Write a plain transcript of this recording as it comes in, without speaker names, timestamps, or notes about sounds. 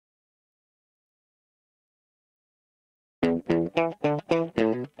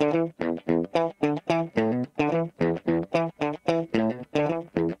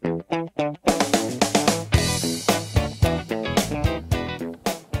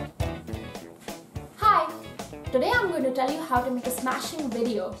Today I'm going to tell you how to make a smashing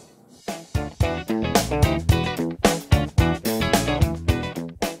video.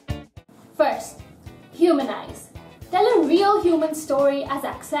 First, humanize. Tell a real human story as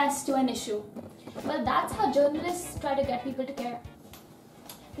access to an issue. Well, that's how journalists try to get people to care.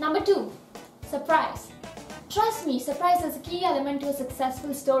 Number 2, surprise. Trust me, surprise is a key element to a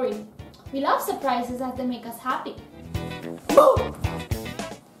successful story. We love surprises as they make us happy. Boom!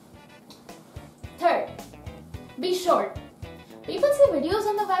 Third, be short. People say videos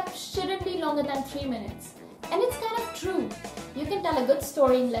on the web shouldn't be longer than 3 minutes. And it's kind of true. You can tell a good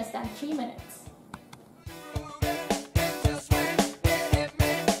story in less than 3 minutes.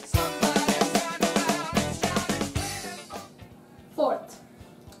 Fourth,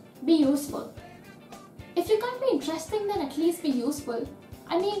 be useful. If you can't be interesting, then at least be useful.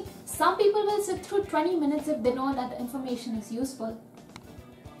 I mean, some people will sit through 20 minutes if they know that the information is useful.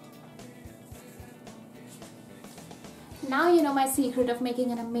 Now you know my secret of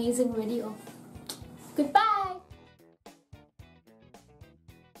making an amazing video. Goodbye!